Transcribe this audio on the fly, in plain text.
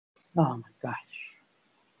Oh my gosh.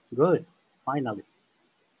 Good. Finally.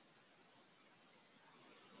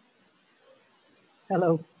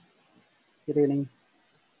 Hello. Good evening.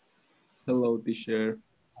 Hello, teacher.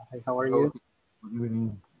 Hi, how are you? Good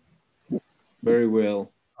evening. Very well.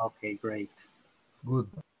 Okay, great. Good.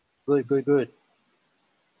 Good, good, good.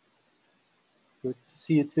 Good to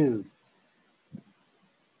see you too.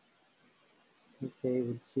 Okay,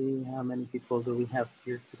 let's see how many people do we have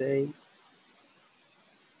here today.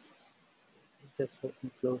 Just let me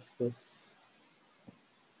close this.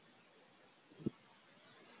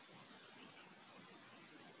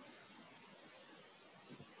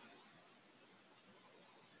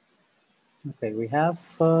 Okay, we have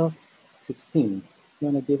 16. I'm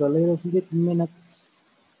gonna give a little bit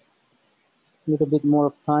minutes, a little bit more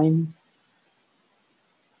of time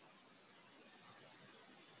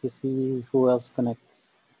to see who else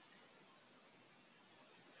connects.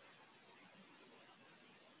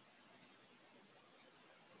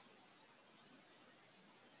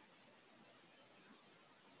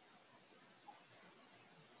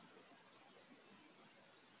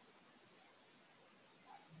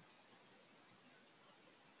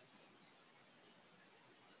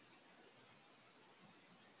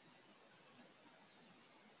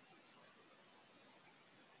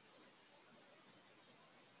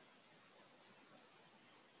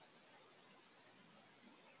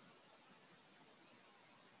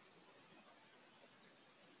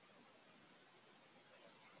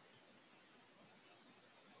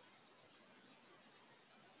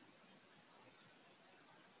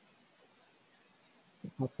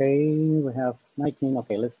 Okay, we have 19.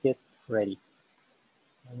 Okay, let's get ready.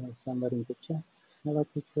 Somebody in the chat. Hello,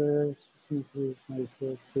 teachers.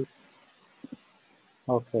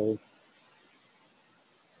 Okay.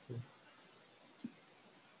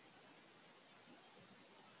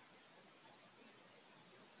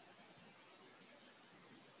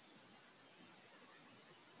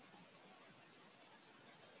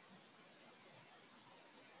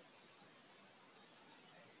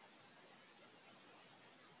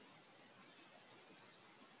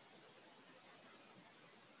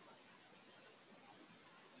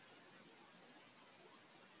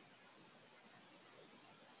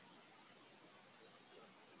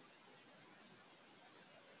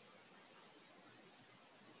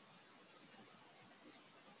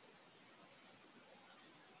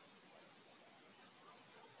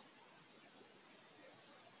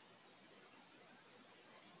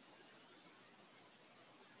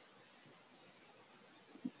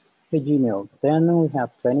 The Gmail. Then we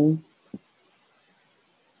have 20.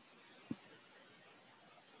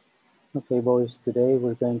 Okay, boys, today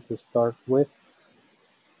we're going to start with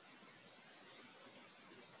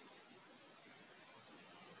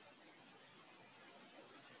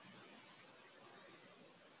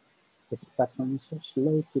this pattern is so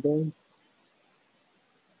slow today.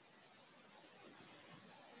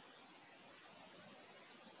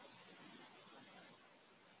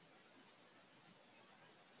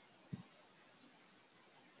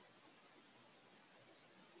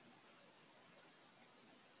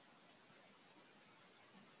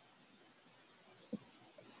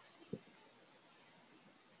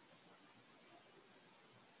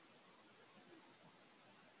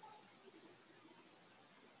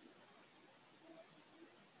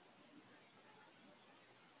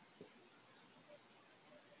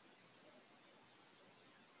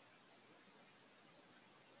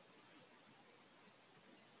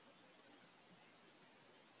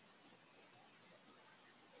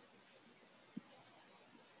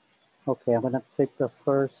 Okay, I'm gonna take the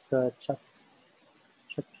first chat.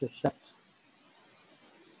 Chat.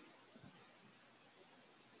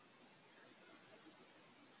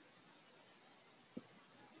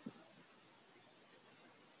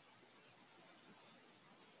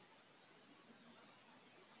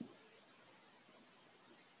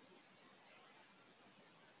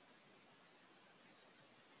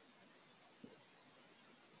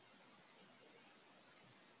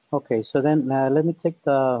 Okay, so then let me take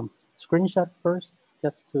the screenshot first,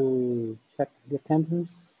 just to check the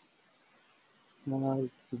attendance.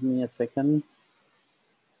 Give me a second.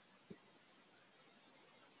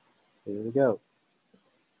 Here we go.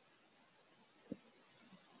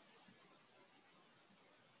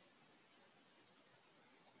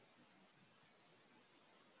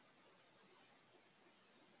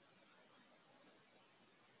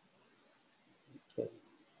 Okay.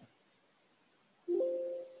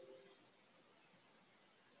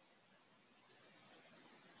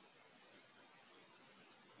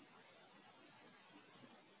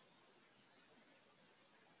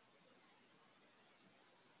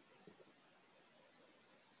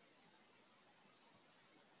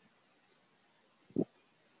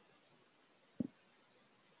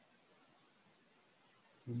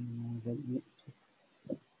 We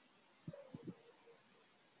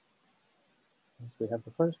have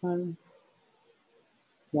the first one.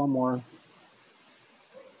 One more.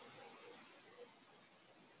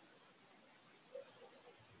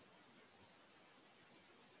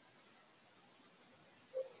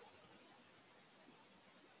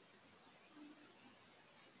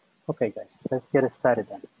 Okay, guys, let's get started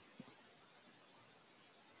then.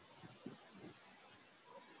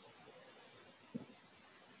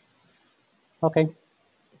 Okay,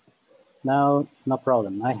 now no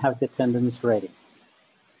problem. I have the attendance ready.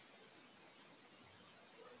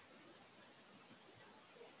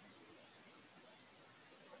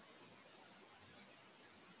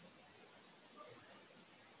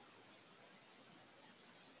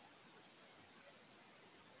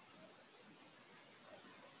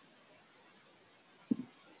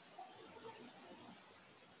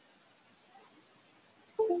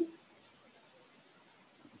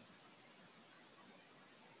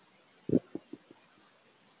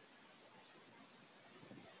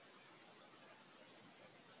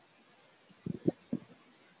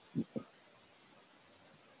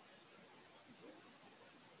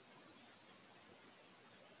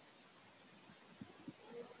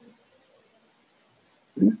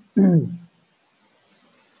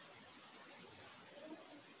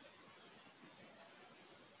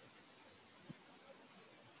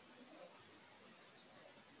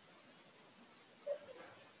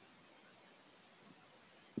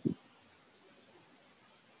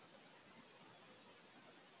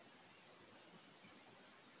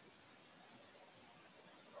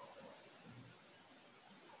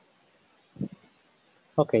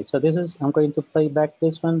 Okay, so this is, I'm going to play back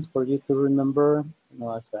this one for you to remember,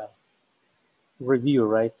 as a review,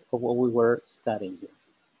 right, of what we were studying here.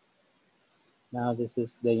 Now this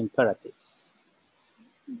is the imperatives.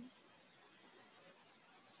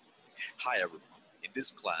 Hi everyone. In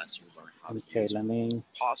this class, you will learn how to Okay, use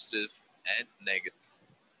positive and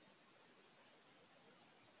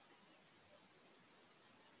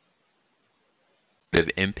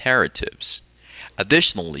negative imperatives.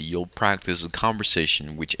 Additionally, you'll practice a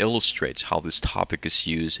conversation which illustrates how this topic is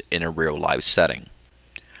used in a real-life setting.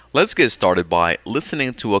 Let's get started by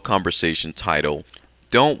listening to a conversation titled,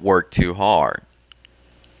 "Don't Work Too Hard."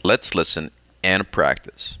 Let's listen and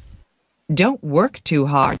practice. Don't work too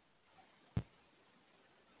hard.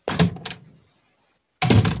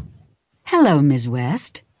 Hello, Ms.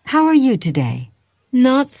 West. How are you today?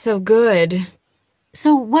 Not so good.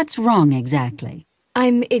 So what's wrong exactly?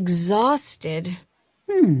 I'm exhausted.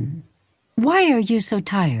 Why are you so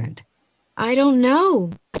tired? I don't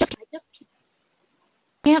know. I just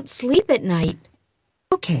can't sleep at night.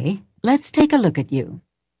 Okay, let's take a look at you.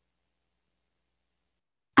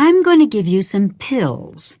 I'm going to give you some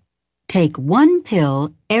pills. Take one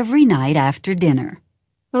pill every night after dinner.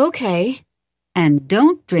 Okay. And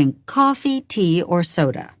don't drink coffee, tea, or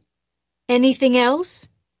soda. Anything else?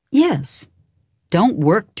 Yes. Don't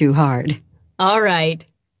work too hard. All right.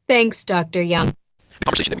 Thanks, Dr. Young.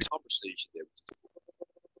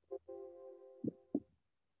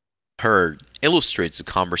 Heard illustrates a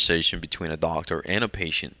conversation between a doctor and a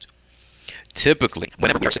patient. Typically,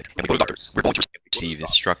 whenever we are sick and we go to doctors, we're going to receive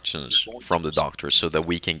instructions from the doctor so that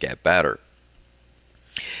we can get better.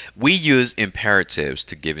 We use imperatives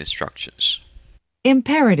to give instructions.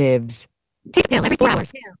 Imperatives. Take a pill every 4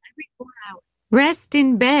 hours. Rest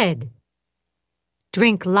in bed.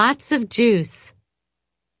 Drink lots of juice.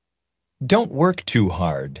 Don't work too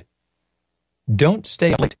hard. Don't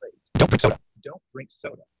stay up late. Don't drink soda. Don't drink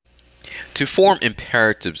soda. To form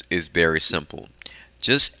imperatives is very simple.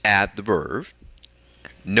 Just add the verb.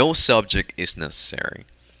 No subject is necessary.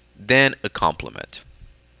 Then a complement.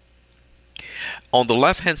 On the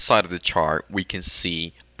left-hand side of the chart, we can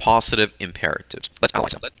see positive imperatives. Let's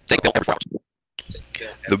analyze them. Take a pill every 4 hours.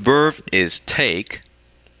 The verb is take.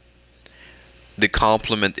 The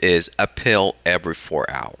complement is a pill every 4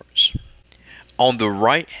 hours. On the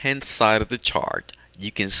right-hand side of the chart,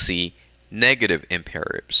 you can see negative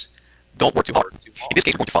imperatives. Don't work too hard. In this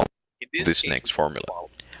case, we're going to follow this next formula.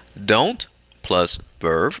 Don't plus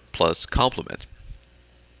verb plus complement.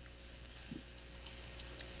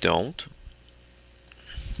 Don't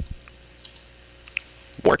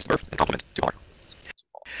work verb and complement too hard.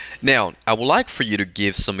 Now, I would like for you to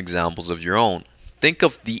give some examples of your own. Think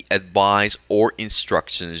of the advice or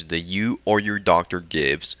instructions that you or your doctor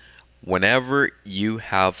gives whenever you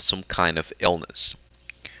have some kind of illness.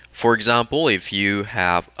 For example, if you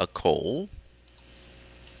have a cold,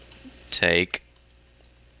 take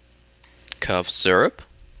cough syrup.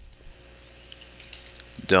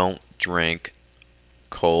 Don't drink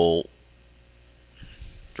cold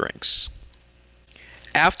drinks.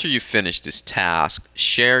 After you finish this task,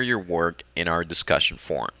 share your work in our discussion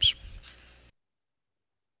forums.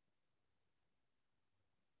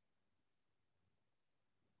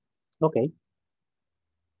 Okay.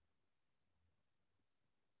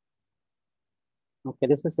 Okay,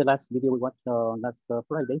 this is the last video we watched last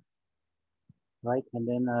Friday, right? And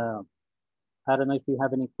then I don't know if you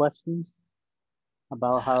have any questions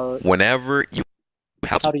about Whenever you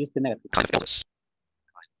have how to use the negative. kind of illness.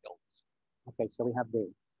 Okay, so we have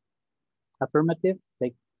the affirmative,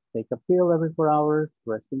 take a pill every 4 hours,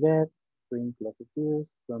 rest in bed, drink lots of tears,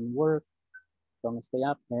 don't work, don't stay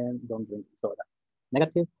up, and don't drink soda.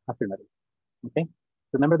 Negative, affirmative. Okay.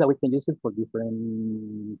 Remember that we can use it for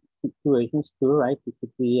different situations too, right? It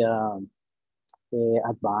could be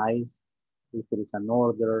advice, if it is an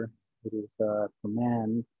order, it is a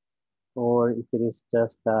command, or if it is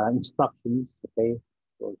just instructions, okay,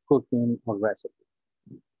 or cooking or recipes.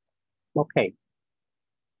 Okay.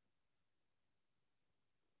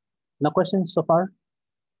 No questions so far?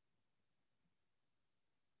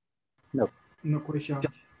 No. No question.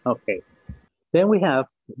 Okay. Then we have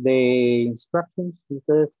the instructions. It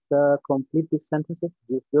says complete these sentences,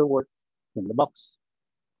 use your words in the box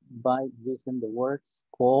by using the words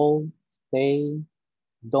call, stay,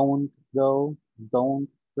 don't go, don't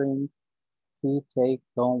drink, see, take,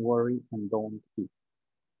 don't worry, and don't eat.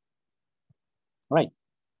 All right.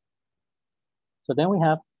 So then we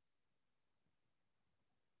have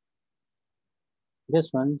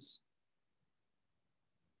this one's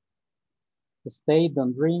stay,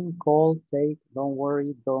 don't drink, call, take, don't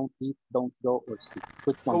worry, don't eat, don't go, or see.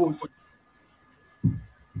 Which one?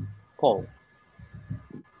 Call.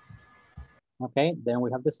 Okay, then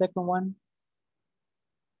we have the second one.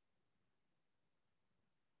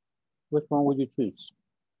 Which one would you choose?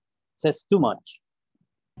 It says too much.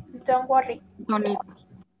 Don't worry. Don't eat.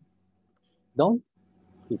 Don't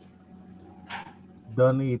eat.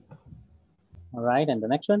 Don't eat. All right, and the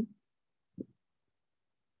next one?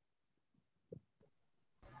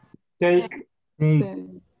 Take.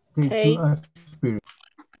 Take to aspirate.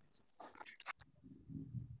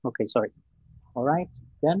 Okay, sorry. All right,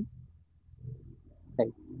 then?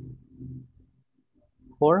 Okay.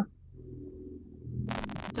 4?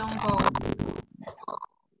 Don't go.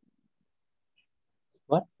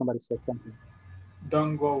 What? Somebody said something.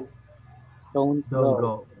 Don't go. Don't Don't go.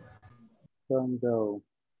 go. Don't go.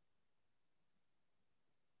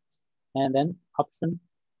 And then option,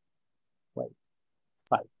 wait,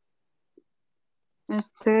 5. Stay.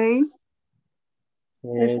 Stay.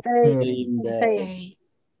 In the- Stay.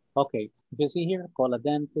 Okay, if you see here, call a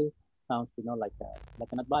dentist, sounds, you know, like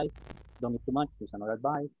an advice. Don't eat too much, is another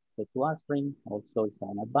advice. Take to aspirin, also is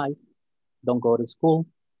an advice. Don't go to school.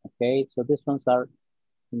 Okay, so these ones are,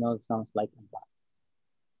 you know, sounds like advice.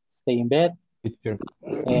 Stay in bed. Teacher.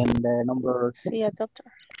 And number 6. See a doctor.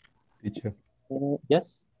 Teacher.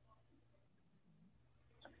 Yes.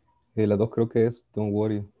 La 2 creo que es don't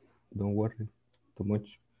worry. Don't worry too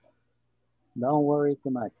much. Don't worry too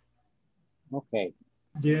much. Okay.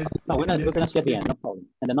 Yes. No, we're gonna see at the end, no problem.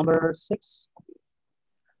 And the number 6.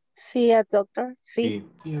 See a doctor. See.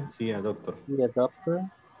 Sí, a doctor. See a doctor.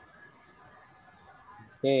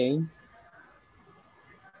 Okay.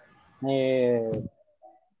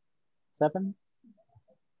 7.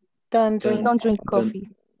 Don't drink coffee.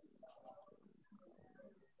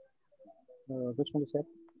 Which one is that?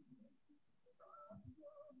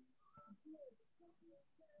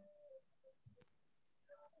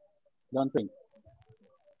 Don't drink.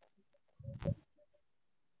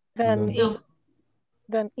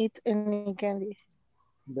 Don't eat any candy.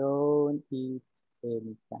 Don't eat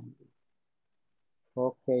any candy.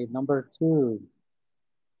 Okay, number 2.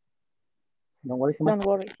 Don't worry too much. Don't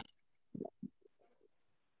worry.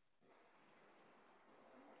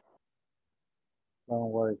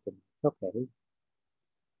 Don't worry too much. Okay.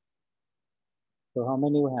 So how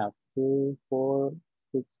many we have? 2, 4,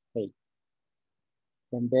 6, 8.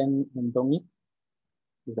 And then and don't eat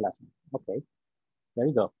is the last one. Okay. There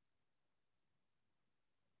you go.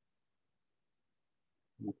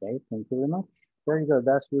 Okay, thank you very much. There you go.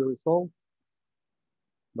 That's your result.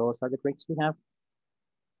 Those are the grades we have.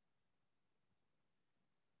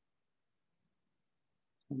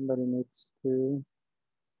 Somebody needs to.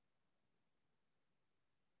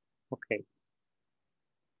 Okay.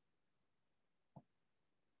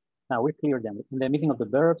 Now we cleared them. In the meaning of the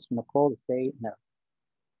verbs, no call, stay, no.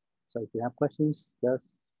 So if you have questions, just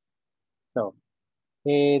so.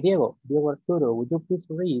 Diego Arturo, would you please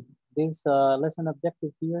read this lesson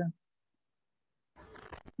objective here?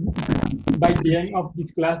 By the end of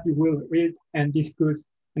this class, you will read and discuss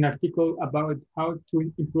an article about how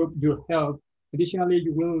to improve your health. Additionally,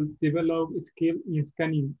 you will develop a skill in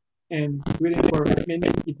scanning and reading for many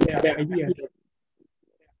ideas.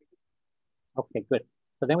 Okay, good.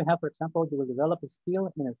 So then we have, for example, you will develop a skill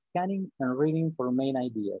in scanning and reading for main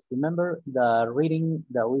ideas. Remember the reading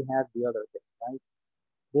that we had the other day, right?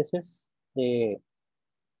 This is a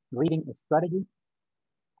reading strategy.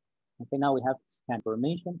 Okay, now we have scan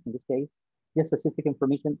information. In this case, this specific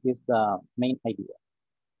information is the main idea.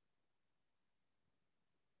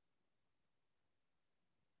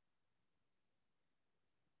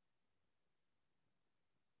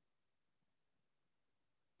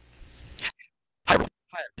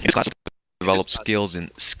 This class will develop skills in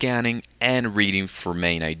scanning and reading for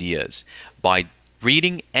main ideas by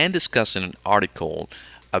reading and discussing an article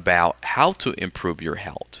about how to improve your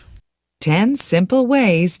health. 10 simple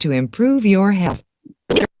ways to improve your health.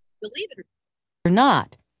 Believe it or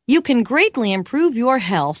not, you can greatly improve your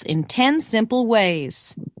health in 10 simple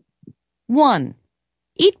ways. 1.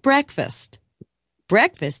 Eat breakfast.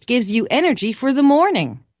 Breakfast gives you energy for the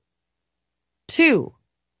morning. 2.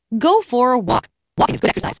 Go for a walk. Walking is good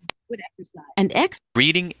exercise. And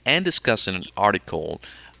reading and discussing an article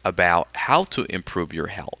about how to improve your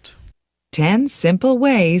health. 10 simple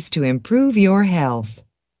ways to improve your health.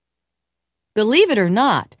 Believe it or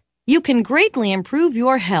not, you can greatly improve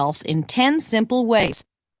your health in 10 simple ways.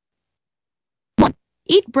 1.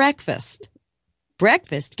 Eat breakfast.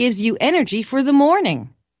 Breakfast gives you energy for the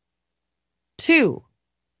morning. 2.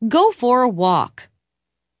 Go for a walk.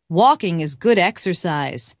 Walking is good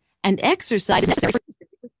exercise, and exercise is necessary for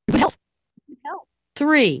good health.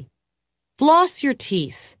 3. Floss your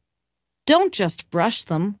teeth. Don't just brush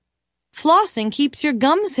them. Flossing keeps your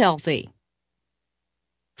gums healthy.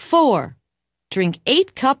 4. Drink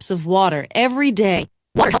 8 cups of water every day.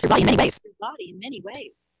 Water helps your body in many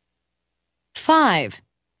ways. 5.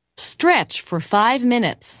 Stretch for 5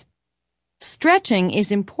 minutes. Stretching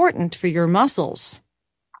is important for your muscles.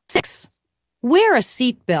 6. Wear a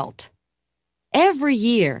seat belt. Every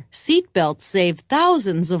year, seat belts save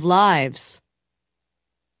thousands of lives.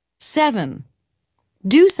 7.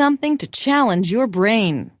 Do something to challenge your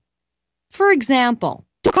brain. For example,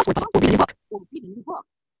 do a crossword puzzle or read a new book.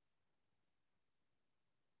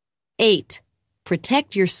 8.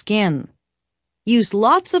 Protect your skin. Use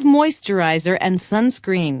lots of moisturizer and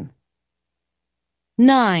sunscreen.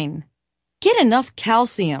 9. Get enough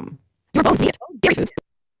calcium. Your bones need it. Dairy foods,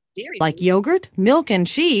 like yogurt, milk, and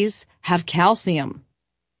cheese, have calcium.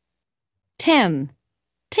 10.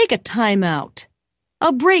 Take a time out.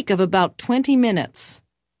 A break of about 20 minutes.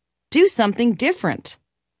 Do something different.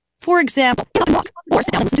 For example, get up and walk, or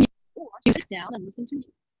sit down and listen to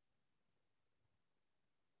music.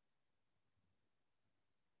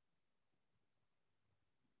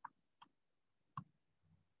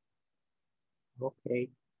 Okay.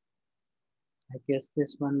 I guess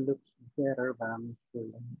this one looks better, but I'm not sure.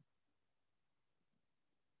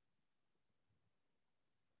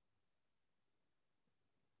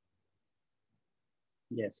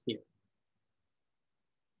 Yes, here.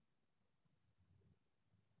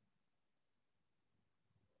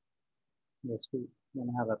 Yes, we're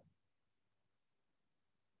gonna have a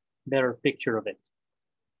better picture of it.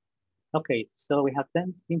 Okay, so we have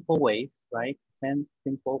 10 simple ways, right? 10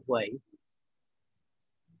 simple ways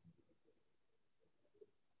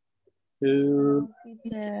to...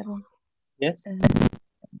 Yes?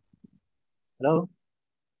 Hello?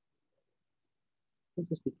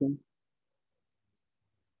 Who's speaking?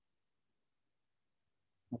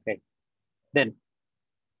 Okay, then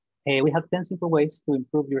we have 10 simple ways to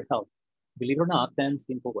improve your health. Believe it or not, 10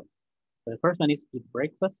 simple ways. So the first one is eat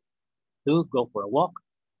breakfast. 2, go for a walk.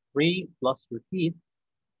 3, floss your teeth.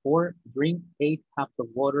 4, drink 8 cups of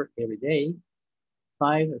water every day.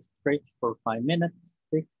 5, stretch for 5 minutes.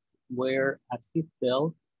 6, wear a seat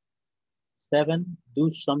belt. 7, do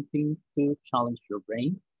something to challenge your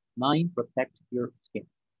brain. 9, protect your skin.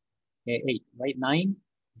 8, right? 9,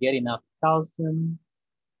 get enough calcium.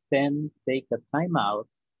 10, take a time out,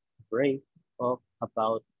 break of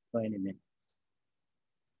about 20 minutes.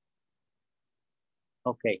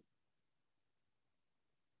 Okay.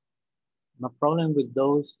 No problem with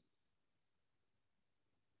those.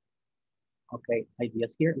 Okay,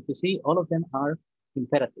 ideas here. If you see, all of them are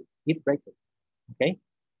imperative. Eat breakfast. Okay.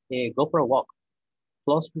 Go for a walk.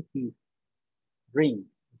 Floss your teeth. Drink.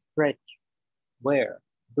 Stretch. Wear.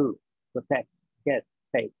 Do. Protect. Get.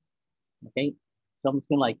 Take. Okay.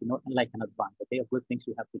 Something like, you know, like an advance. Okay, of good things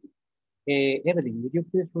you have to do. Evelyn, would you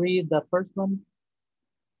please read the first one?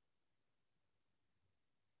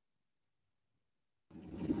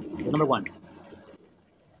 Number 1.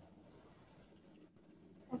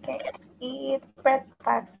 Eat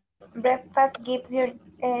breakfast. Breakfast gives you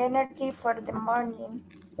energy for the morning.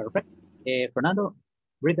 Perfect. Fernando,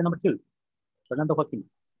 read the number 2. Fernando Joaquin.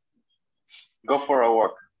 Go for a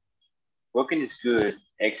walk. Walking is good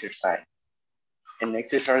exercise. And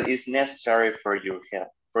exercise is necessary for your health,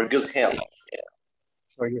 for good health.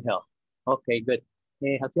 For your health. Okay, good.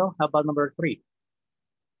 Hatiel, how about number 3?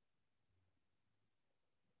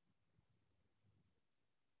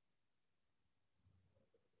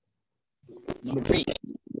 Number 3.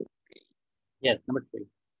 Yes, number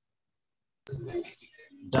 3.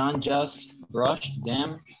 Don't just brush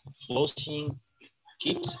them. Flossing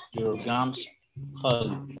keeps your gums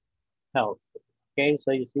healthy. Health. Okay,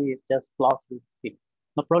 so you see, it's just floss with teeth.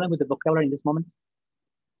 No problem with the vocabulary in this moment?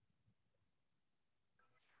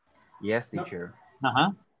 Yes, teacher.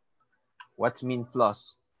 Uh-huh. What mean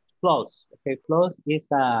floss? Floss. Okay, floss is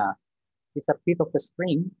a piece of the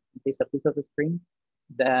string. It's a piece of the string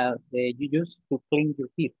that you use to clean your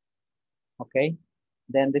teeth. Okay,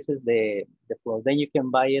 then this is the floss. Then you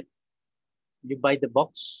can buy it. You buy the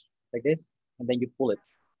box like this, and then you pull it.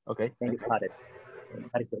 Okay. Then you cut it. And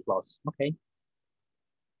that is the floss. Okay.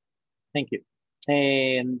 Thank you.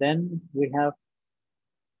 And then we have,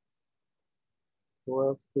 who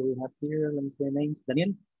else do we have here? Let me see the names.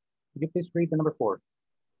 Daniel, could you please read the number 4?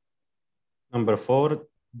 Number 4,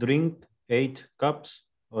 drink 8 cups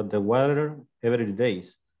of the water every day.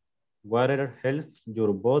 Water helps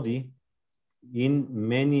your body in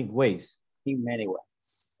many ways. In many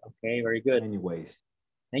ways. Okay, very good. Many ways.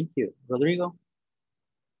 Thank you. Rodrigo,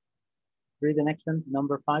 read the next one,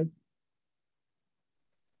 number 5.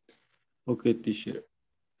 Okay, teacher.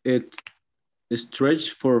 It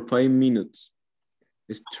stretch for 5 minutes.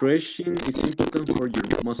 Stretching is important for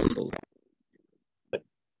your muscle.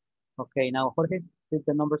 Okay, now Jorge, read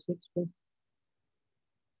the number 6, please.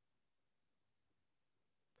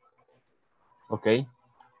 Okay.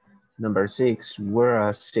 Number 6, wear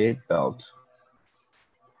a seat belt.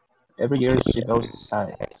 Every year, seat belts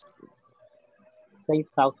save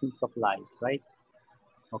thousands of lives, right?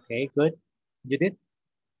 Okay, good. You did?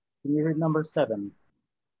 Can you read number 7?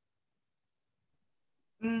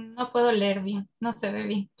 No puedo leer bien, no se ve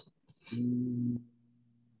bien.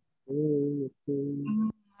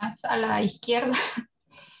 Más a la izquierda.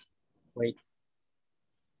 Wait.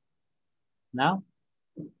 Now?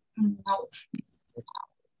 No.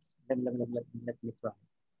 Let me try.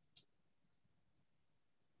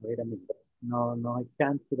 Wait a minute. No, I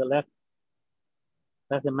can't to the left.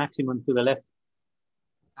 That's the maximum to the left.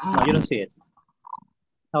 No, you don't see it.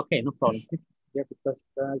 Okay, no problem. Yeah, because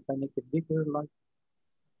if I make it bigger, like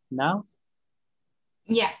now?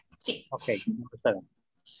 Yeah, sí. Okay, number 7.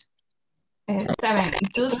 7.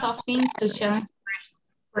 Do something to challenge.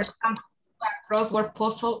 For example, a crossword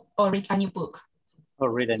puzzle or read a new book.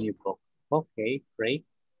 Or read a new book. Okay, great.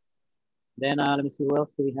 Then let me see who else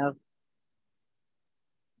do we have.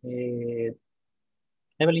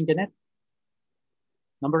 Evelyn Jeanette.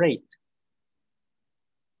 Number 8.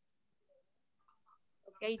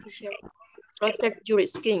 Okay, teacher. Protect your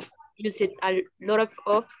skin. Use it a lot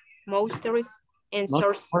of moisturizer and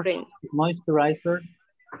sunscreen. Moisturizer.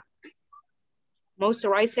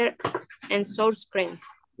 Moisturizer and sunscreen.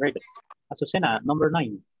 Very good. Azucena, number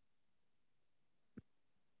 9.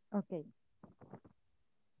 Okay.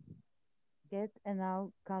 Get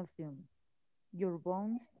enough calcium. Your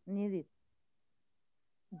bones need it.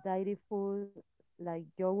 Dairy food like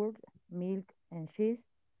yogurt, milk, and cheese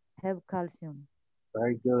have calcium.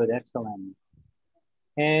 Very good, excellent.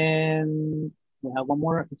 And we have one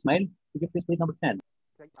more. Ismael, could you please read number 10?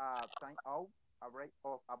 Take time out, a break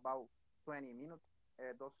of about 20 minutes.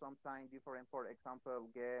 Does sometimes different. For example,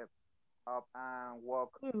 get up and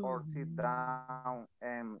walk or sit down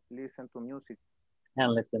and listen to music.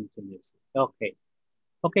 And listen to music. Okay.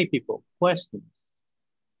 Okay, people. Questions.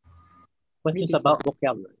 Questions about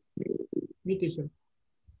vocabulary. Me, teacher.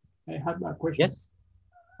 I have a question. Yes.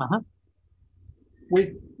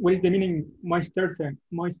 What is the meaning moisturizing?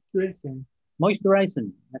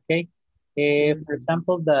 Moisturizing. Okay. For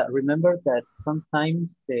example, remember that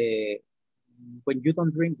sometimes when you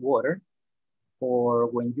don't drink water or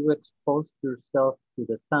when you expose yourself to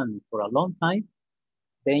the sun for a long time,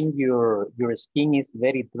 then your skin is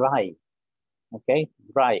very dry. Okay,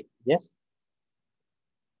 dry. Yes.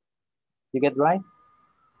 You get dry?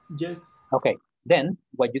 Yes. Okay. Then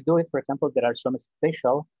what you do is, for example, there are some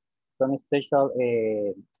special,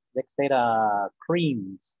 let's say,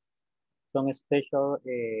 creams, some special,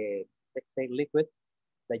 let's say, liquids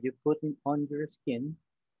that you put on your skin,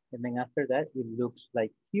 and then after that, it looks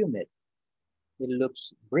like humid. It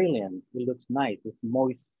looks brilliant. It looks nice. It's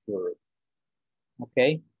moisture.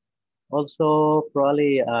 Okay. Also,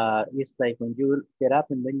 probably it's like when you get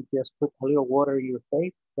up and then you just put a little water in your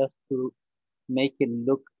face just to make it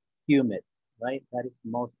look humid, right? That is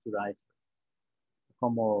moisturizer.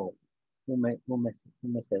 Como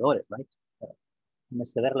humecedores, right?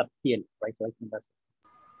 Humeceder la piel, right? So I think that's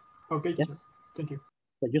Okay, yes. Thank you.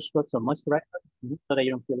 So just put some moisturizer so that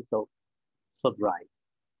you don't feel so dry.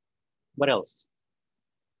 What else?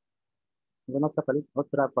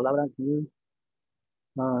 Otra palabra aquí.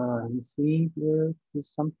 Let me see here. Do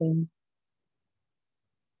something.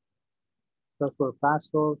 Just for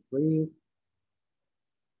paso, breathe.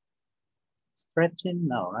 Stretching,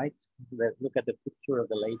 no, right? Look at the picture of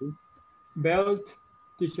the lady. Belt,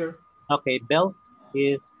 teacher. Okay, belt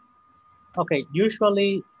is, okay,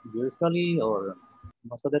 usually, or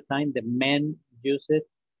most of the time, the men use it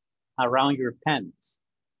around your pants.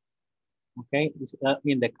 Okay,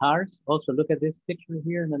 in the cars, also look at this picture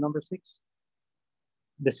here in the number 6.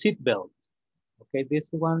 The seat belt. Okay, this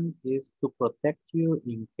one is to protect you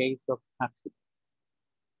in case of accident.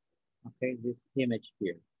 Okay, this image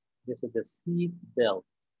here. This is the seat belt.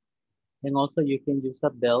 And also you can use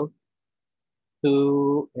a belt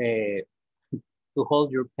to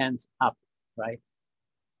hold your pants up, right?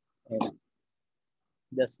 And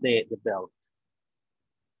that's the belt.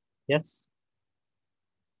 Yes.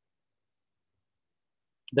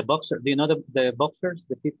 The boxer, do you know the boxers,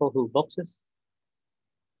 the people who boxes?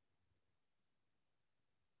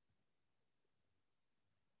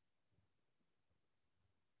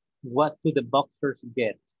 What do the boxers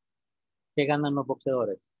get? ¿Qué ganan los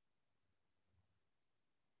boxeadores?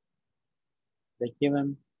 They give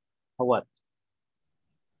them a what?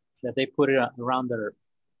 That they put it around their...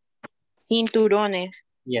 Cinturones.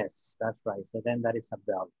 Yes, that's right. So then that is a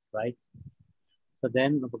belt, right? So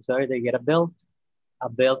then the boxeadores, they get a belt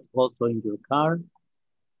also in your car,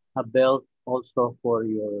 a belt also for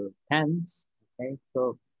your pants, okay?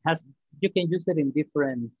 So you can use it in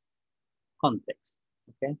different contexts,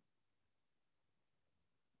 okay?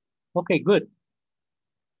 Okay, good.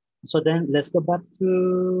 So then let's go back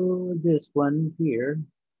to this one here.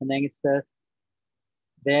 And then it says,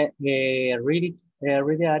 read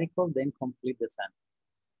the article, then complete the sentence.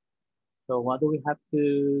 So what do we have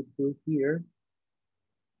to do here?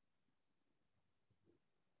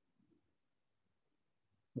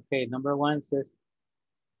 Okay, number 1 says,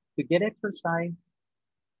 to get exercise,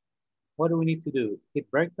 what do we need to do? Eat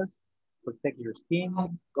breakfast, protect your skin,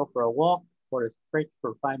 go for a walk, or stretch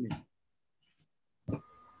for 5 minutes.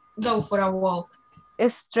 Go for a walk.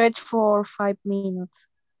 Stretch for 5 minutes.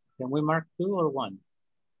 Can we mark 2 or 1?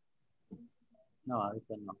 No, I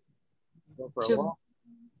said no. Go for 2. a walk.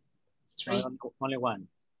 3. Only 1.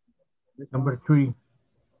 Number 3.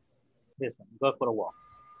 This one, go for a walk.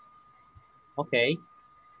 Okay.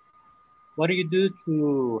 What do you do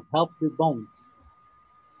to help your bones?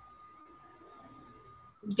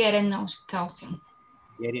 Get enough calcium.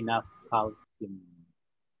 Get enough calcium.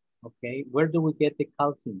 Okay, where do we get the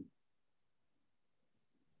calcium?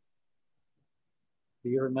 Do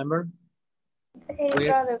you remember? Dairy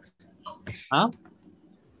products. Huh?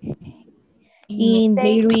 In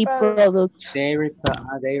dairy products. Dairy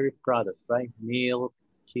products, right? Milk,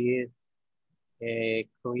 cheese,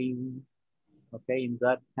 cream. Okay, in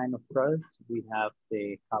that kind of products, we have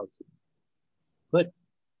the calcium. Good.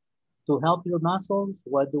 To help your muscles,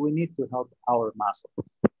 what do we need to help our muscles?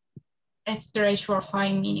 Stretch for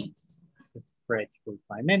 5 minutes. Stretch for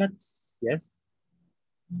 5 minutes, yes.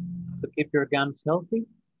 To keep your gums healthy?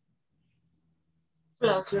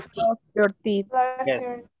 Floss your teeth. Floss your teeth.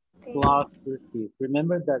 Yes, floss your teeth.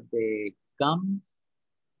 Remember that the gum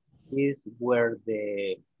is where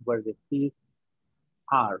the teeth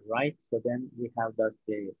are, right? So then we have the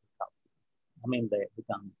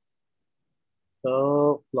gum.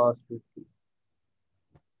 So floss your teeth.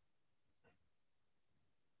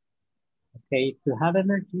 Okay, to have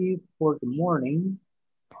energy for the morning.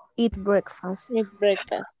 Eat breakfast. Eat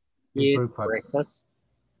breakfast. Okay,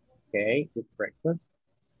 eat breakfast.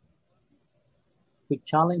 To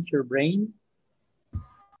challenge your brain.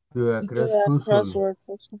 Do a crossword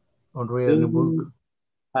puzzle. Or read a book.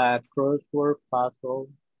 A crossword puzzle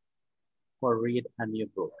or read a new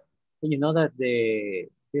book. And you know that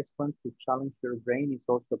this one to challenge your brain is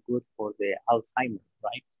also good for the Alzheimer's,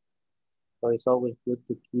 right? So it's always good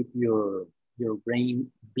to keep your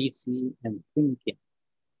brain busy and thinking,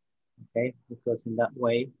 okay? Because in that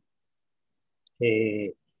way,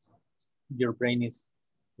 your brain is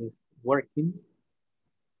working,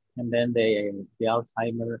 and then the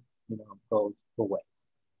Alzheimer, goes away.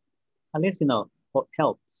 At least,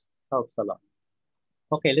 helps a lot.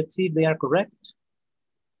 Okay, let's see if they are correct.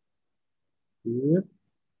 Good.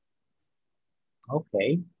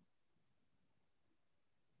 Okay.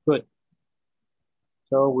 Good.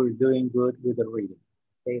 So we're doing good with the reading.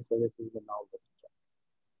 Okay, so this is the knowledge check.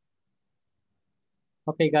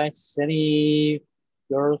 Okay, guys, any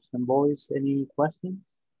girls and boys, any questions?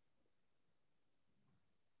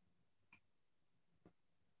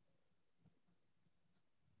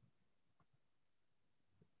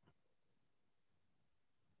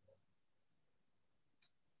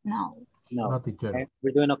 No. No. No, teacher. Okay.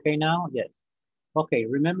 We're doing okay now? Yes. Okay,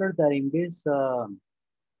 remember that in this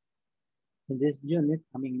unit,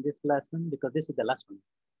 in this lesson, because this is the last one.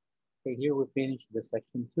 Okay, here we finish the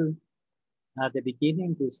section 2. At the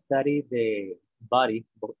beginning, we study the body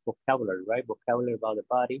vocabulary, right? Vocabulary about the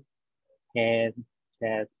body, head,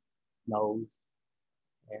 chest, nose,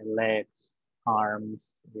 legs,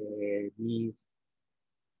 arms, knees.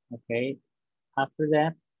 Okay. After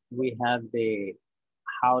that, we have the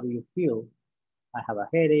how do you feel? I have a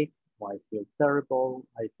headache, or I feel terrible,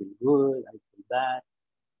 I feel good, I feel bad.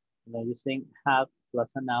 And then using have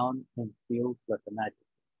plus a noun and feel plus an adjective.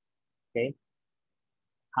 Okay.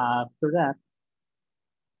 After that,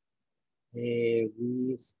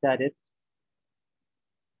 we studied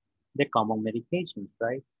the common medications,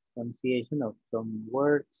 right? Pronunciation of some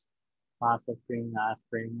words, aspirin,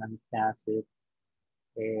 antacid.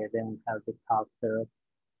 Then we have the cough syrup,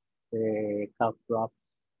 the cough drops,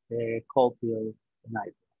 the cold pills, and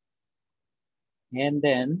ibuprofen. And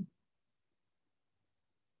then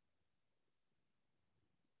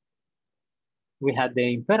we had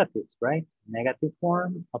the imperatives, right? Negative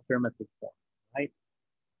form, affirmative form, right?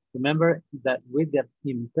 Remember that with the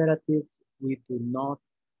imperative, we do not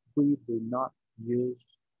use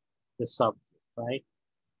the subject, right?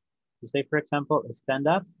 You say, for example, stand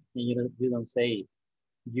up, and you don't say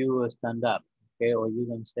you stand up, okay? Or you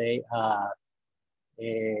don't say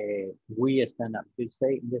we stand up. You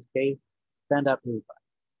say, in this case, stand up, everybody.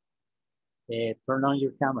 Turn on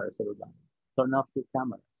your cameras, everybody. Turn off your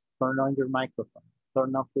cameras. Turn on your microphone.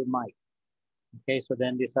 Turn off your mic. Okay, so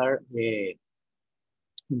then these are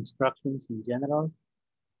instructions in general,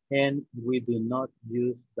 and we do not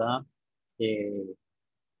use the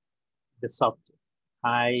subject.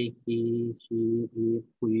 I, he, she, it,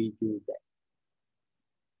 we, you, they.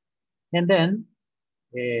 And then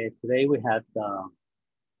today we had the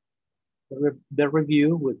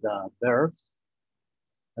review with the verbs.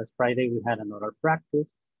 Last Friday we had another practice.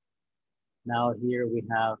 Now here we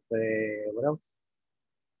have, what else?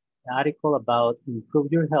 An article about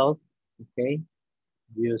improve your health, okay?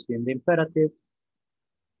 Using the imperative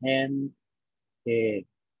and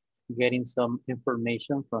getting some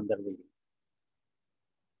information from the reading.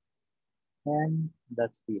 And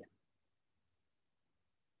that's the end.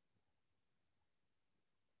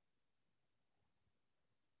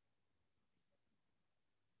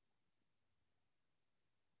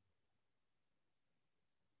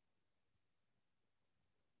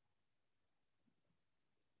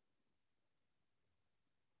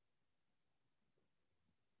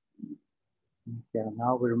 Okay,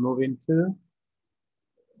 now we're moving to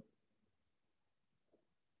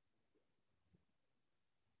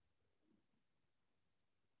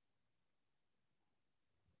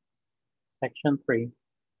section 3.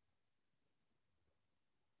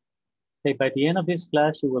 Okay, by the end of this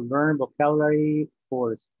class, you will learn vocabulary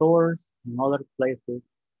for stores and other places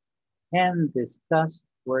and discuss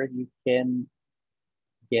where you can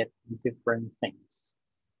get different things.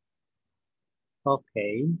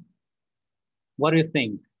 Okay, what do you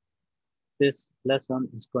think this lesson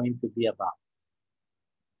is going to be about?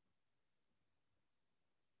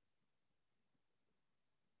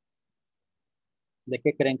 ¿De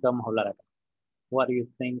qué creen que vamos a hablar acá? What do you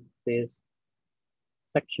think this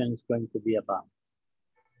section is going to be about?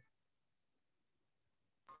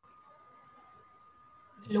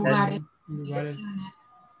 Lugares.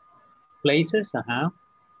 Places,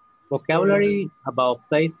 vocabulary about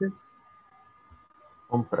places.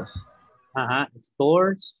 Compras.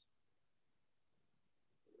 Stores.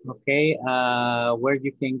 Okay, where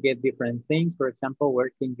you can get different things. For example, where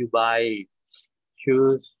can you buy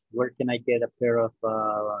shoes? Where can I get a pair of,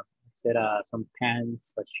 some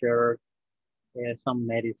pants, a shirt, some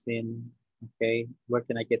medicine? Okay, where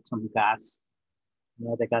can I get some gas?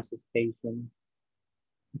 The gas station.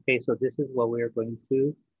 Okay, so this is what we are going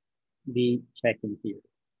to be checking here.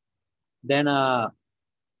 Then,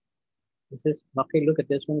 this is, okay, look at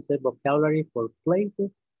this one. It says vocabulary for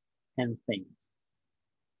places and things.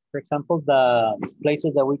 For example, the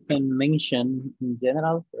places that we can mention in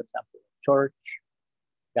general, for example, church,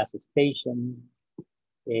 gas station,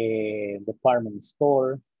 a department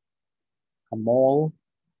store, a mall,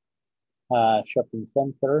 a shopping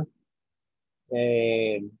center,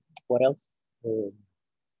 What else? A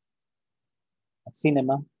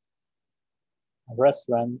cinema, a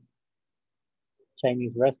restaurant,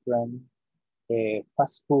 Chinese restaurant, a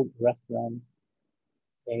fast food restaurant.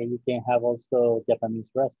 You can have also Japanese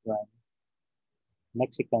restaurant,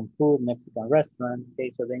 Mexican food, Mexican restaurant.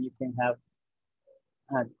 Okay, so then you can have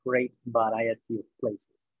a great variety of places.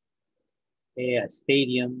 A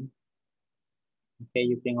stadium. Okay,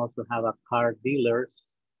 you can also have a car dealers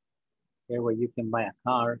where you can buy a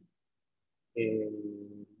car. Let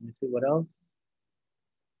me see what else.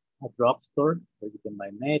 A drugstore where you can buy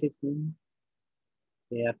medicine.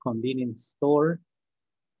 A convenience store.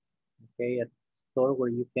 Okay, a store where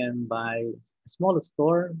you can buy a small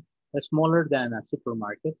store, smaller than a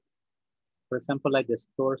supermarket. For example, like the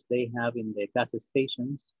stores they have in the gas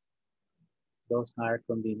stations. Those are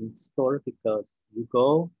convenience stores because you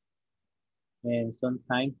go and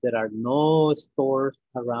sometimes there are no stores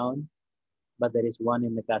around, but there is one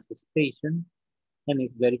in the gas station and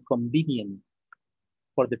it's very convenient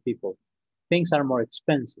for the people. Things are more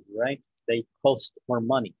expensive, right? They cost more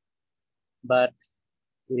money, but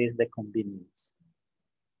it is the convenience.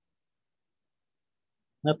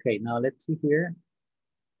 Okay, now let's see here.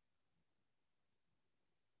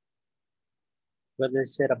 What they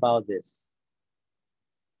said about this.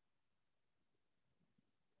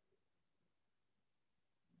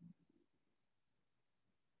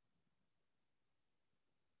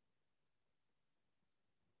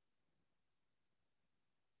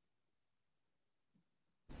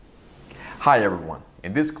 Hi everyone.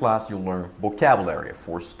 In this class you'll learn vocabulary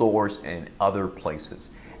for stores and other places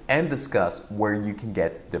and discuss where you can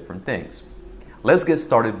get different things. Let's get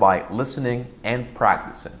started by listening and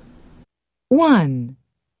practicing. 1.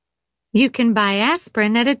 You can buy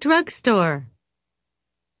aspirin at a drugstore.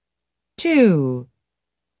 2.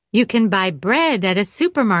 You can buy bread at a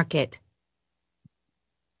supermarket.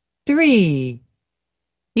 3.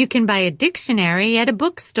 You can buy a dictionary at a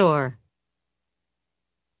bookstore.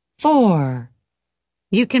 4.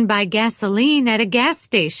 You can buy gasoline at a gas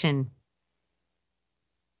station.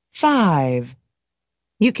 5.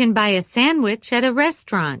 You can buy a sandwich at a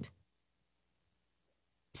restaurant.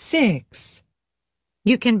 6.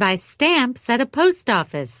 You can buy stamps at a post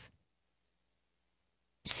office.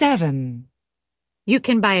 7. You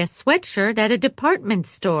can buy a sweatshirt at a department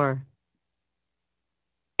store.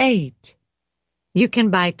 8. You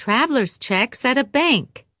can buy traveler's checks at a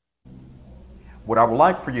bank. What I would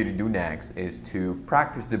like for you to do next is to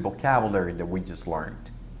practice the vocabulary that we just learned.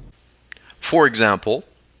 For example,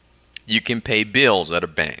 you can pay bills at a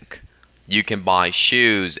bank. You can buy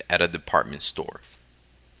shoes at a department store.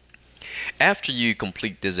 After you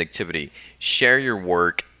complete this activity, share your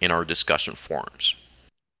work in our discussion forums.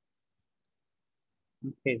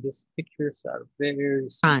 Okay, these pictures are very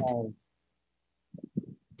small.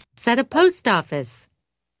 At a post office.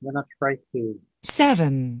 I'm gonna try to.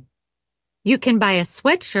 7. You can buy a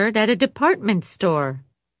sweatshirt at a department store.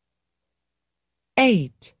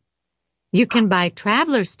 8. You can buy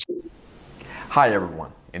traveler's. Hi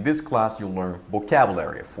everyone. In this class you'll learn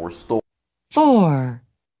vocabulary for stores. 4.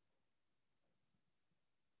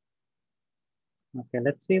 Okay,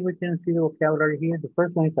 let's see if we can see the vocabulary here. The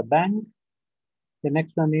first one is a bank. The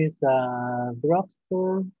next one is a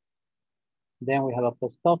drugstore. Then we have a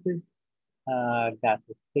post office, gas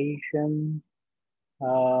station,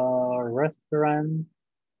 restaurant,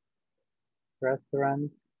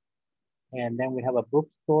 and then we have a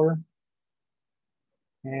bookstore,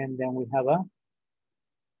 and then we have a,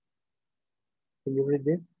 can you read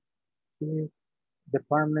this?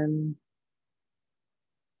 Department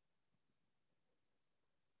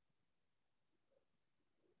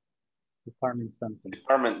something.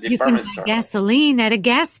 You can buy store. gasoline at a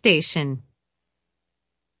gas station.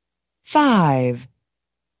 5.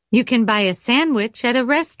 You can buy a sandwich at a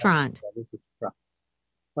restaurant.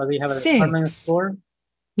 Well, we have a 6. department store.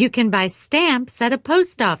 You can buy stamps at a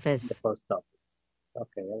post office. The post office.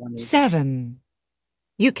 Okay. 7.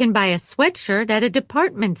 You can buy a sweatshirt at a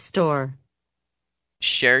department store.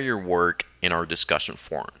 Share your work in our discussion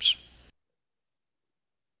forums.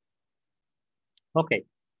 Okay.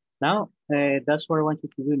 Now, that's what I want you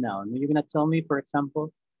to do now. You're going to tell me, for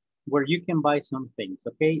example, where you can buy some things,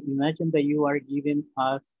 okay? Imagine that you are giving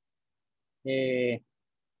us for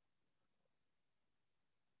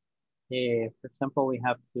example, we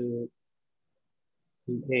have to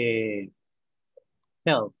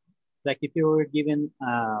tell, like if you were giving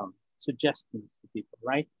suggestions to people,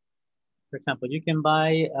 right? For example, you can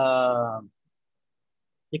buy a,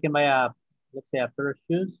 let's say a pair of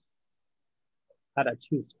shoes at a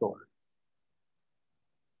shoe store,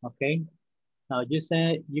 okay? Now you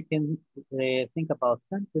say you can think about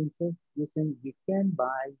sentences using you can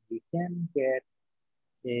buy, you can get,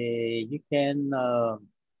 you can,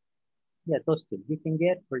 yeah, those two. You can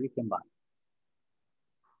get or you can buy.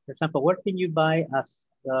 For example, where can you buy a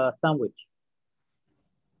sandwich?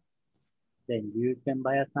 Then you can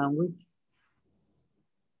buy a sandwich.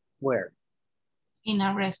 Where? In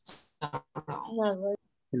a restaurant.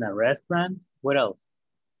 In a restaurant. What else?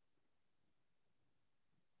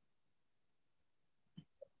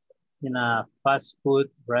 In a fast food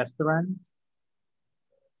restaurant.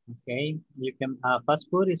 Okay, you can, fast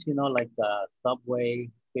food is, you know, like Subway,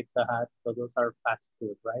 Pizza Hut, so those are fast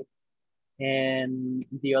food, right? And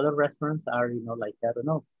the other restaurants are, you know, like, I don't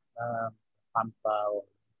know, Pampa or,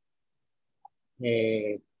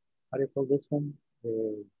 how do you call this one?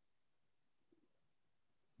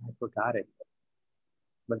 I forgot it,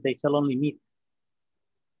 but they sell only meat.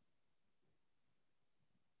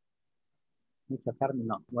 Mucha carne,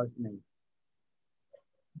 no, what's the name?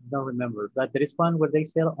 Don't remember, but there is one where they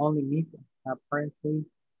sell only meat, apparently.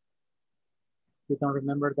 You don't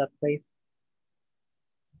remember that place?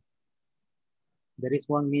 There is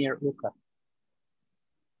one near Uca.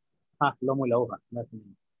 Lomo y la Hoja, that's the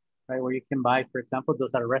name. Right, where you can buy, for example,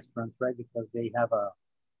 those are restaurants, right? Because they have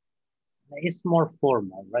it's more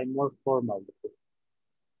formal, right? More formal.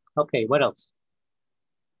 Okay, what else?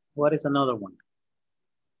 What is another one?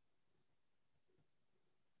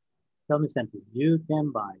 Tell me something. You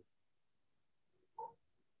can buy.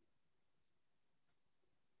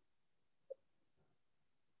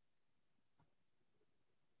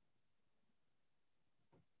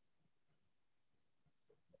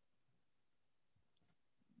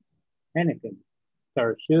 Anything. Pair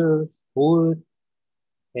of shoes, food,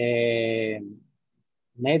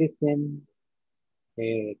 medicine,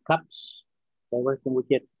 cups. So where can we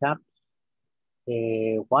get cups?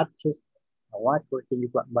 Watches. A watch. Where can you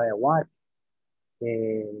buy a watch?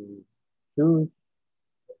 Shoes.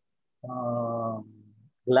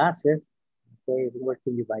 Glasses. Okay, where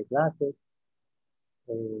can you buy glasses?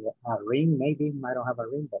 A ring, maybe. I don't have a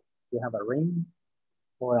ring, but you have a ring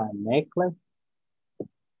or a necklace.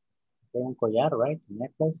 Okay, un collar, right? A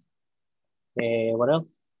necklace. What else?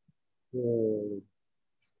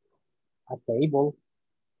 A table,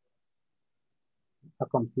 a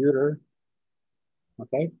computer.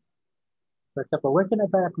 Okay. For example, where can I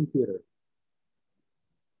buy a computer?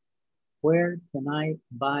 Where can I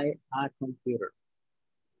buy a computer?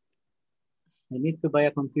 I need to buy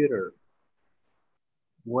a computer.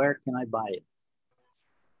 Where can I buy it?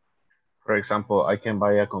 For example, I can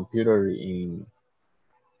buy a computer in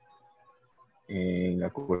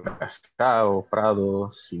Curazao,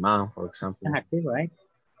 Prado, Simán, for example. Exactly, right?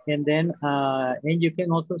 And then, and you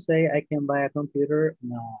can also say, I can buy a computer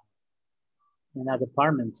in a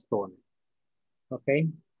department store. Okay,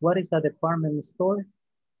 what is a department store?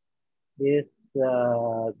 It's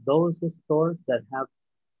those stores that have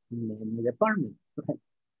many departments. Right?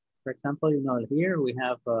 For example, you know, here we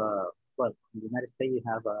have, well, in the United States, you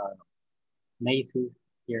have Macy's.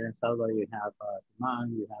 Here in Salvador, you have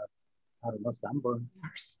Simán, you have, I don't know, Sanborn,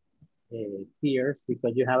 Sears,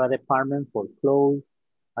 because you have a department for clothes,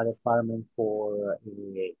 a department for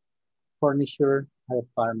furniture, a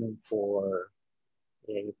department for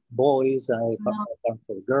boys, a department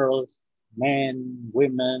for girls, men,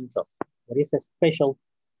 women. So there is a special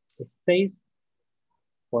space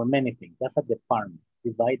for many things. That's a department,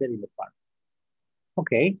 divided in departments.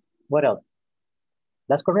 Okay, what else?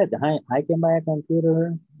 That's correct. I can buy a computer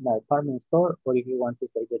in a department store, or if you want to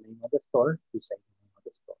say the name of the store, you say the name of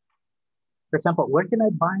the store. For example, where can I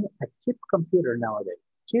buy a cheap computer nowadays?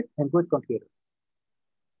 Cheap and good computer.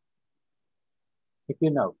 If you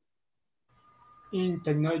know. In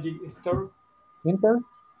technology store. Inter?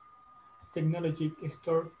 Technology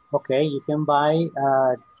store. Okay, you can buy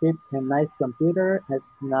a cheap and nice computer at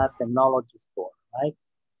a technology store, right?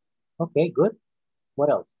 Okay, good. What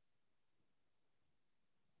else?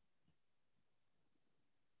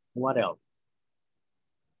 What else?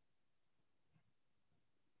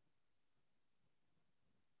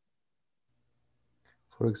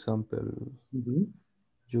 For example,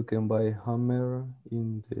 you can buy hammer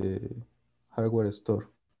in the hardware store.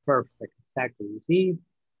 Perfect, exactly. You see,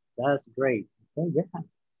 that's great. Okay, yeah.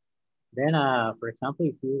 Then, for example,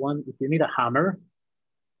 if you need a hammer,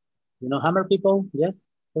 you know hammer, people? Yes,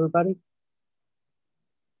 everybody?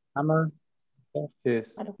 Hammer? Okay.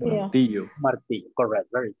 Yes, martillo. Martillo, correct,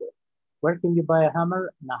 very good. Where can you buy a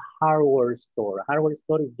hammer? In a hardware store. A hardware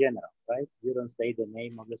store is general, right? You don't say the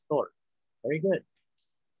name of the store. Very good.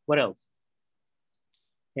 What else?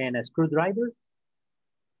 And a screwdriver?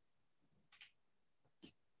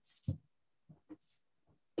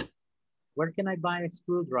 Where can I buy a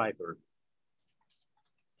screwdriver?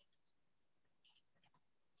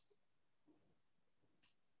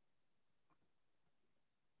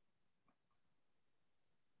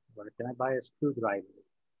 Where can I buy a screwdriver?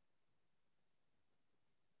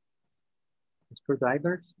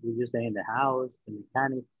 Screwdrivers, we use them in the house, the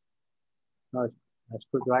mechanics. No, a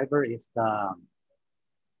screwdriver is the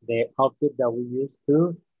object that we use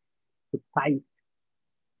to tight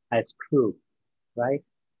a screw, right?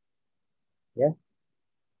 Yes.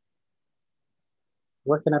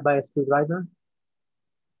 Where can I buy a screwdriver?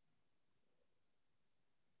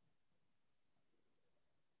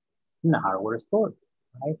 In a hardware store,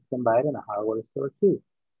 right? You can buy it in a hardware store too.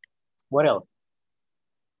 What else?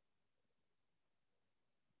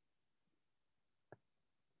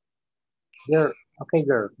 Girl, okay,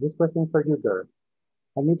 girl, this question is for you, girl.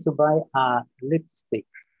 I need to buy a lipstick,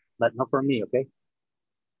 but not for me, okay?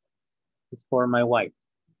 It's for my wife.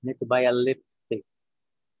 I need to buy a lipstick.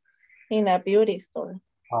 In a beauty store.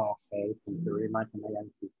 Okay, thank you very much,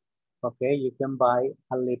 Mayanti. Okay, you can buy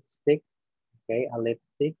a lipstick, okay, a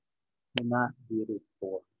lipstick in a beauty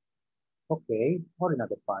store. Okay, or in a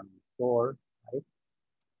department store, right?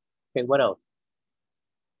 Okay, what else?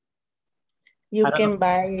 You can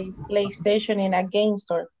buy PlayStation in a game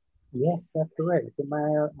store. Yes, that's correct. You can buy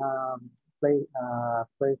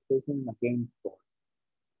PlayStation in a game store.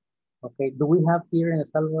 Okay, do we have here in El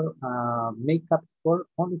Salvador makeup store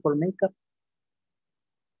only for makeup?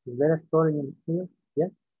 Is there a store in here? Yes,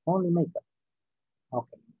 only makeup.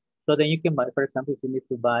 Okay, so then you can buy, for example, if you need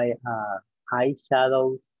to buy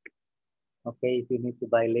eyeshadows, okay, if you need to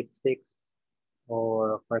buy lipsticks,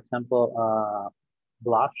 or for example,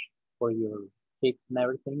 blush for your cheeks and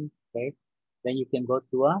everything, okay, then you can go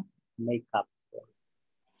to a makeup store.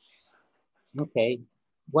 Okay,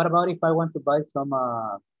 what about if I want to buy some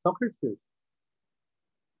soccer shoes?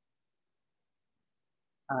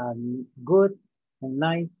 Good and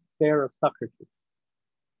nice pair of soccer shoes.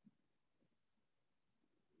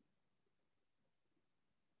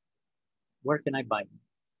 Where can I buy them?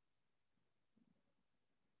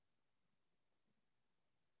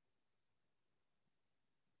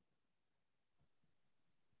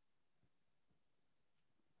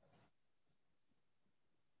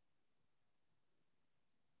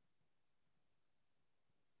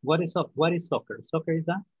 What is soccer? Soccer is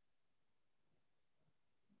that?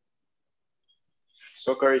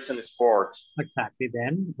 Soccer is a sport. Exactly.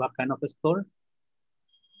 Then, what kind of a store?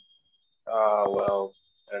 Well,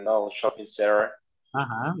 I don't know, shopping center.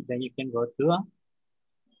 Then you can go to a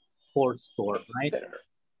sports store, right?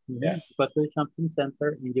 Yeah. Go to a shopping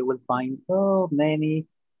center and you will find so many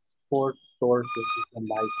sports stores that you can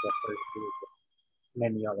buy soccer shoes,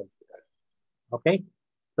 many others. Okay.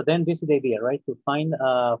 So then this is the idea, right? To find,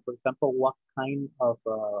 for example, what kind of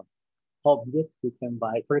objects you can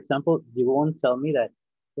buy. For example, you won't tell me that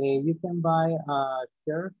you can buy a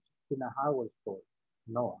shirt in a hardware store.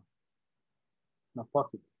 No, not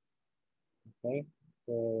possible. Okay,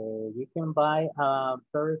 you can buy a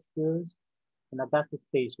pair of shoes in a gas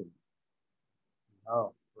station.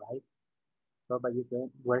 No, right? So, but you can.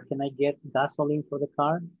 Where can I get gasoline for the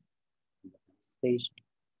car? In the gas station.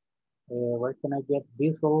 Where can I get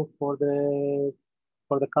diesel for the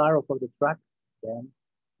car or for the truck? Then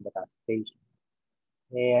the gas station.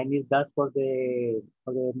 I need gas for the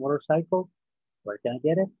motorcycle. Where can I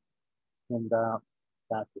get it? In the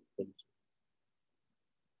gas station.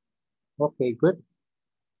 Okay, good.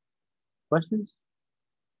 Questions?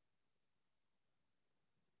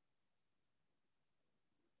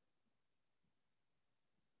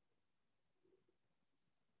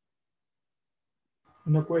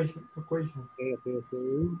 No question. No question. Okay,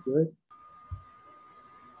 good.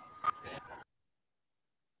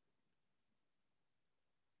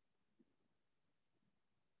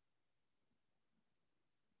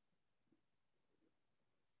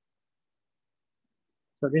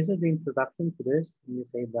 So this is the introduction to this. And you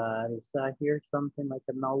say that is here something like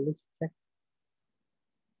a knowledge check.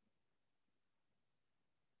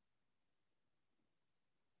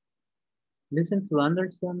 Listen to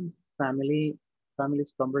Anderson's family's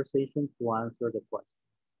conversation to answer the question.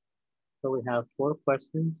 So we have 4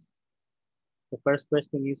 questions. The first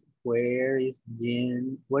question is, where's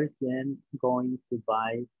Jen going to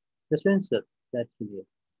buy the swimsuit that she needs?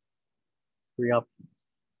 3 options.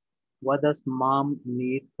 What does mom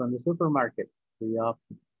need from the supermarket? 3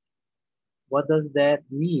 options. What does dad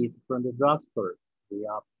need from the drugstore? 3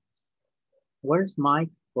 options. Where's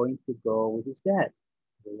Mike going to go with his dad?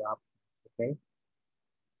 3 options. Okay,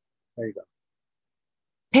 there you go.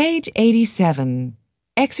 Page 87,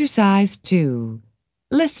 Exercise 2,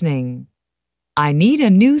 Listening. I need a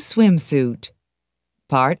new swimsuit.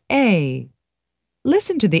 Part A.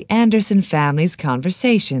 Listen to the Anderson family's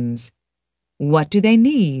conversations. What do they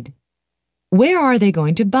need? Where are they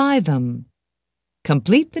going to buy them?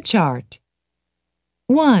 Complete the chart.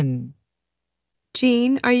 1.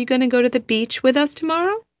 Jean, are you going to go to the beach with us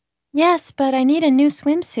tomorrow? Yes, but I need a new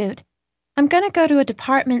swimsuit. I'm going to go to a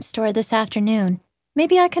department store this afternoon.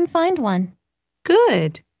 Maybe I can find one.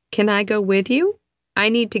 Good. Can I go with you? I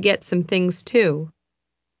need to get some things too.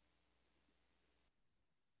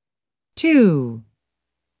 2.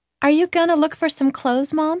 Are you going to look for some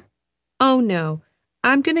clothes, Mom? Oh, no.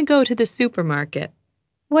 I'm going to go to the supermarket.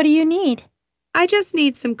 What do you need? I just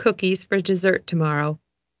need some cookies for dessert tomorrow.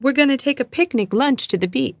 We're going to take a picnic lunch to the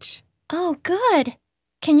beach. Oh, good.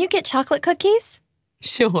 Can you get chocolate cookies?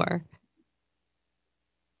 Sure.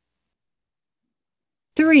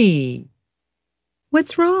 3.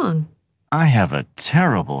 What's wrong? I have a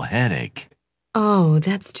terrible headache. Oh,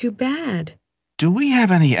 that's too bad. Do we have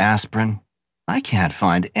any aspirin? I can't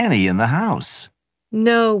find any in the house.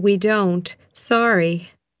 No, we don't.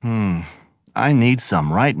 Sorry. I need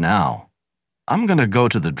some right now. I'm gonna go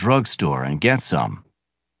to the drugstore and get some.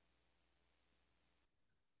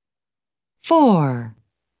 4.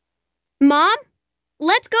 Mom,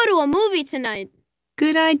 let's go to a movie tonight.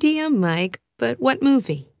 Good idea, Mike, but what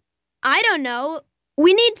movie? I don't know.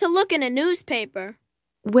 We need to look in a newspaper.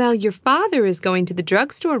 Well, your father is going to the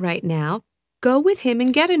drugstore right now. Go with him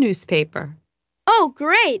and get a newspaper. Oh,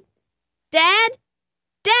 great. Dad?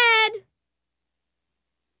 Dad!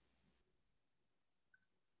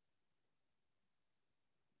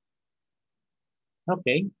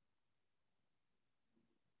 Okay.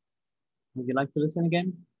 Would you like to listen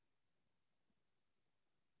again?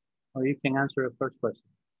 Or you can answer the first question.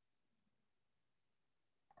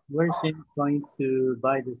 Where is she going to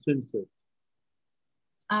buy the swimsuit?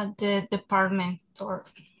 At the department store.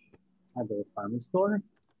 At the department store?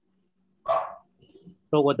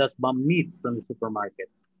 So what does Mom need from the supermarket?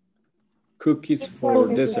 Cookies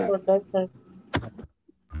for dessert.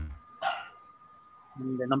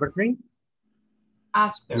 And the number 3?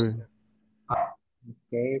 Aspirin.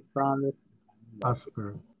 Okay, from the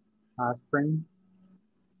aspirin.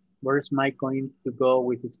 Where's Mike going to go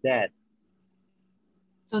with his dad?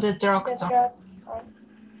 To the drugstore.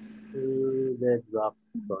 To the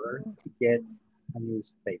drugstore to get a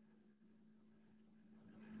newspaper.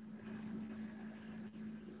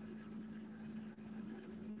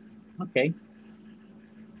 Okay.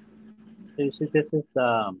 So you see, this is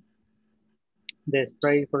the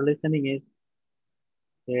strategy for listening is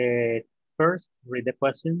first read the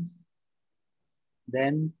questions,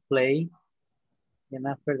 then play, and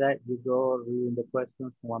after that you go reading the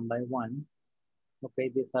questions one by one. Okay,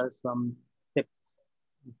 these are some tips.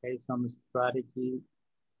 Okay, some strategies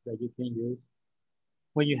that you can use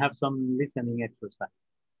when you have some listening exercise.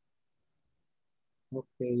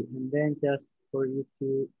 Okay, and then just for you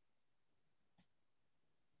to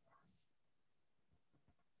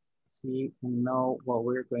see and know what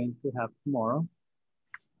we're going to have tomorrow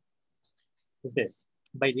is this.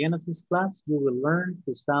 By the end of this class, you will learn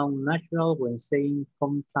to sound natural when saying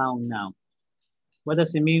compound nouns. What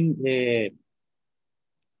does it mean?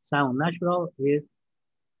 Sound natural is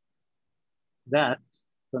that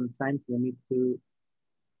sometimes we need to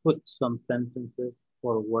put some sentences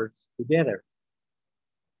or words together.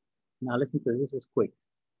 Now listen to this is quick.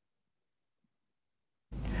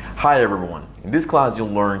 Hi everyone. In this class you'll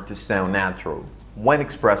learn to sound natural when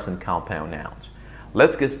expressing compound nouns.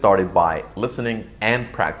 Let's get started by listening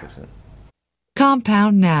and practicing.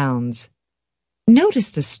 Compound nouns. Notice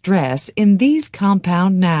the stress in these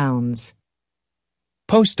compound nouns.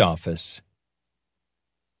 Post office,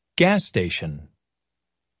 gas station,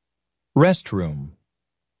 restroom,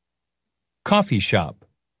 coffee shop,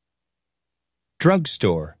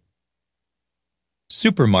 drugstore,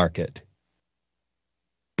 supermarket,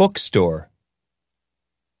 bookstore,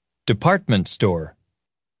 department store.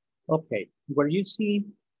 Okay, where you see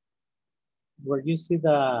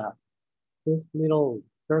this little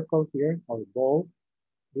circle here or ball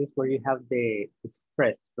is where you have the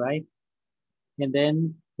stress, right? And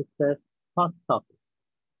then it says post office.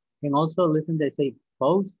 And also listen, they say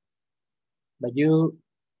post, but you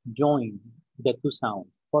join the two sounds,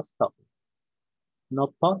 post office.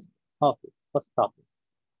 No post office, post office.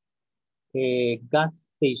 A gas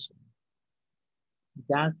station,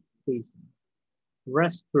 restroom,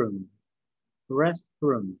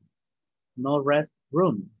 no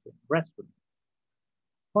restroom, restroom.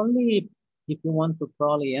 Only if you want to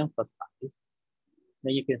probably emphasize,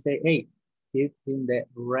 then you can say, hey, it's in the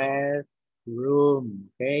restroom,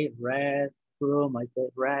 okay? Restroom, I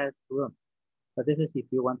said restroom. So this is if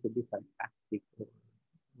you want to be sarcastic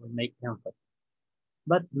or make emphasis.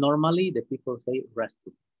 But normally the people say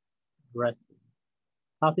restaurant,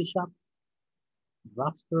 coffee shop,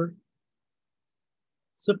 drugstore,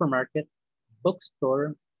 supermarket,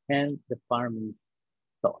 bookstore, and department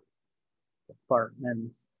store.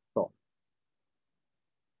 Department store.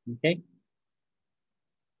 Okay.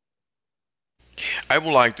 I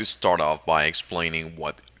would like to start off by explaining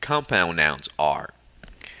what compound nouns are.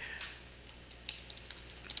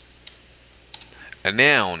 A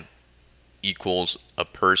noun equals a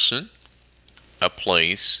person, a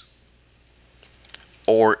place,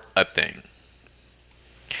 or a thing.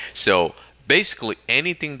 So basically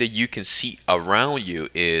anything that you can see around you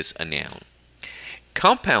is a noun.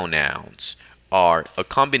 Compound nouns are a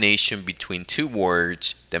combination between two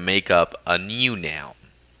words that make up a new noun.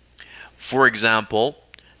 For example,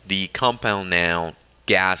 the compound noun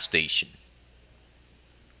gas station.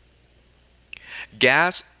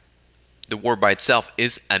 Gas, the word by itself,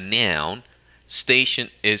 is a noun. Station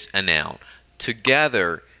is a noun.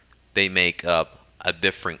 Together, they make up a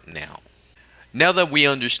different noun. Now that we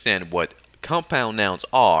understand what compound nouns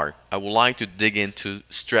are, I would like to dig into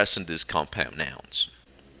stressing these compound nouns.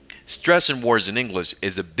 Stressing words in English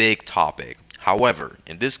is a big topic. However,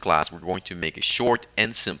 in this class, we're going to make it short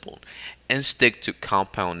and simple and stick to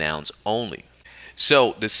compound nouns only.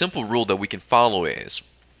 So the simple rule that we can follow is,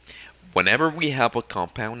 whenever we have a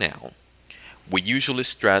compound noun, we usually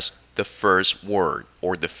stress the first word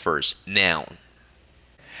or the first noun.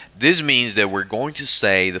 This means that we're going to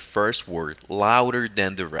say the first word louder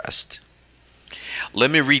than the rest.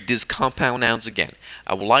 Let me read these compound nouns again.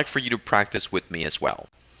 I would like for you to practice with me as well.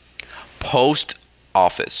 Post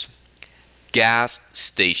office, gas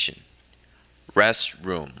station,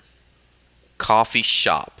 restroom, coffee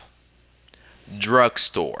shop,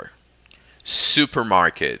 drugstore,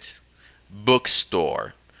 supermarket,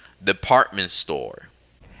 bookstore, department store.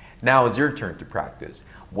 Now it's your turn to practice.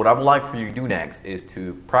 What I would like for you to do next is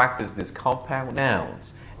to practice these compound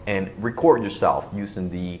nouns and record yourself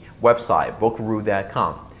using the website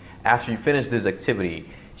bokaroo.com. After you finish this activity,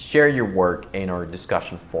 share your work in our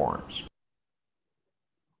discussion forums.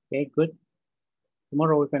 Okay, good.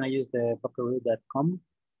 Tomorrow we're going to use the bokaroo.com,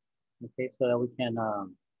 okay, so that we can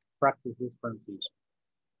practice this pronunciation.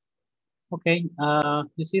 Okay,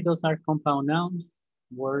 you see those are compound nouns,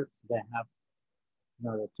 words that have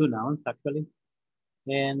the two nouns actually,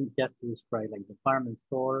 and just to describe like department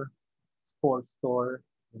store, sports store,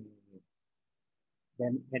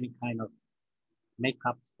 then any kind of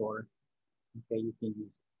makeup store, okay, you can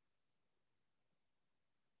use it.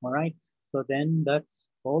 All right, so then that's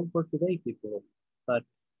all for today, people. But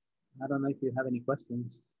I don't know if you have any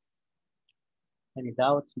questions, any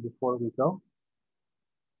doubts before we go.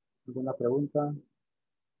 ¿Alguna pregunta?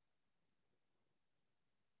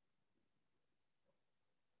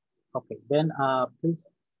 Okay, then please,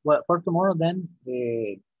 well, for tomorrow then,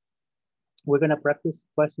 we're gonna practice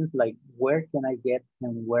questions like where can I get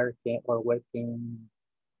and where can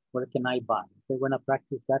I buy? Okay, we're gonna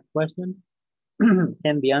practice that question.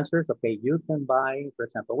 And the answers, okay, you can buy, for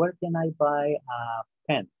example, where can I buy a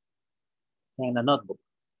pen and a notebook?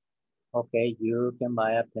 Okay, you can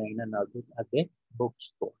buy a pen and a notebook at the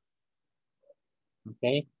bookstore.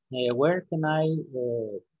 Okay, where can I,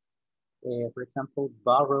 for example,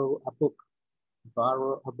 borrow a book?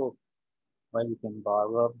 Borrow a book. Well, you can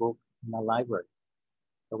borrow a book in a library.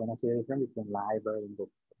 So when I say the difference between library and book,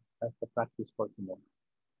 that's the practice for tomorrow.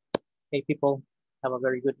 Okay, people, have a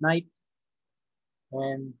very good night.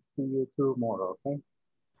 And see you tomorrow, okay?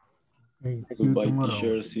 Okay, Goodbye,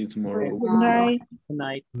 teacher. See you tomorrow. Good night. Good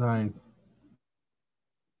night. Night.